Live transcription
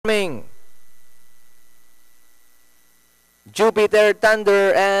Jupiter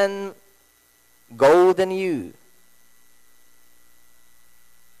Thunder, and Golden U.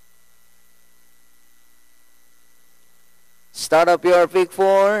 Start up your pick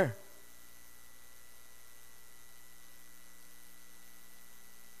 4.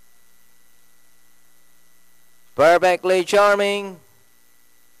 Perfectly Charming.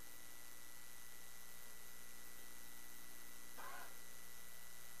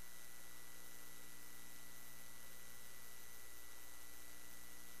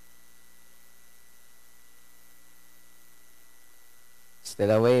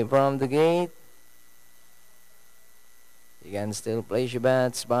 Still away from the gate. You can still place your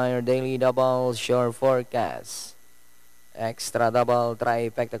bets by your daily double, short forecast, extra double,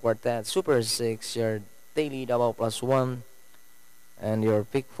 trifecta quartet, super 6, your daily double +1, and your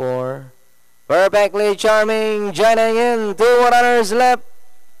pick 4. Perfectly Charming joining in. 2 runners left.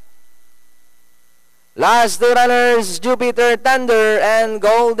 Last 2 runners, Jupiter Thunder and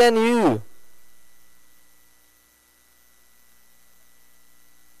Golden U.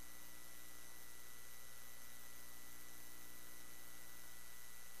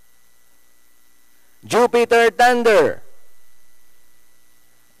 Jupiter Thunder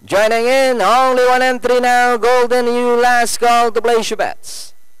joining in. Only 1 entry now. Golden U, last call to place your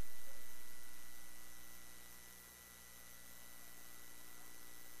bets.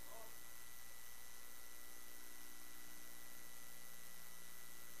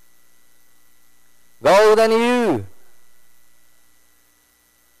 Golden U.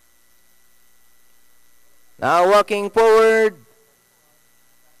 Now walking forward.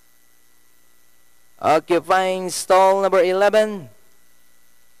 Occupying stall number 11.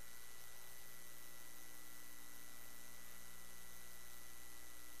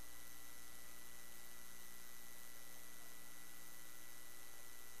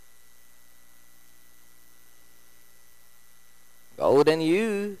 Golden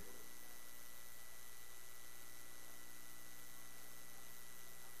U.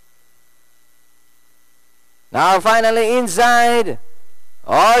 Now finally inside.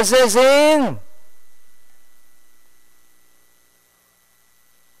 Horses in.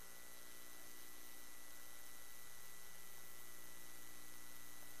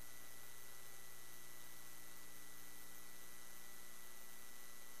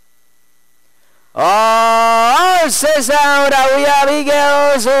 Horses out. We have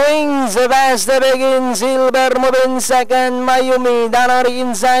Eagles Wings. Fast begin. Silver moving second. Mayumi. Danori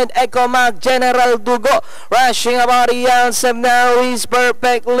inside. Ecomac. General Dugo. Rushing about the outside now is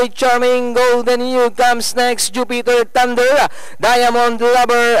Perfectly Charming. Golden U comes next. Jupiter Thunder. Diamond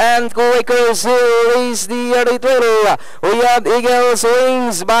Lover and Quakers Hill is the early trail. We have Eagles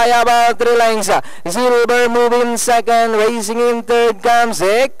Wings by about 3 lengths. Silver moving second. Racing in third comes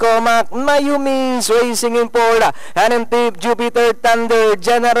Ecomac. Mayumi is racing in fourth. And in fifth, Jupiter Thunder.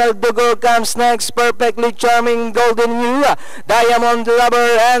 General Dugo comes next. Perfectly Charming. Golden U. Diamond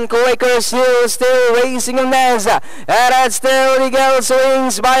Lover and Quakers Hill still racing in next. And that's still Eagles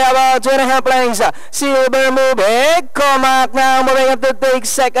Wings by about 2.5 lengths. Silver move. Ecomac now moving up to take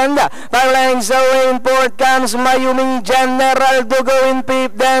second. 5 lengths away in fourth comes Mayumi. General Dugo in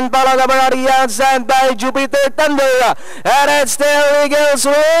fifth. Then followed over on the outside by Jupiter Thunder. And that's still Eagles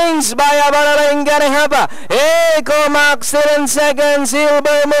Wings by about a length and a half. Ecomac still in second.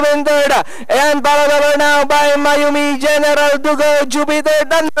 Silver moving third. And followed over now by Mayumi. General Dugo. Jupiter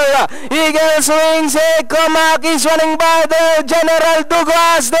Thunder. Eagles Wings. Ecomac is running by the General Dugo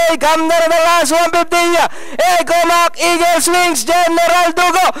as they come down to the last 150. Ecomac, Eagles Wings, General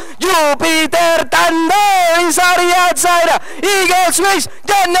Dugo. Jupiter Thunder is on the outside. Eagles Wings,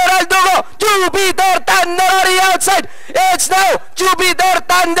 General Dugo. Jupiter Thunder on the outside. It's now Jupiter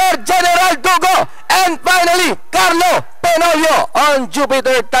Thunder, General Dugo. And finally, Carlo Penoyo on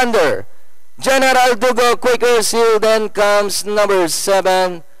Jupiter Thunder. General Dugo, Quakers Hill, then comes number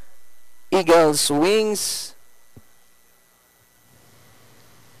 7, Eagles Wings.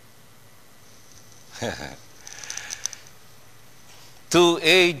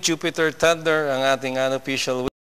 2A Jupiter Thunder ang ating unofficial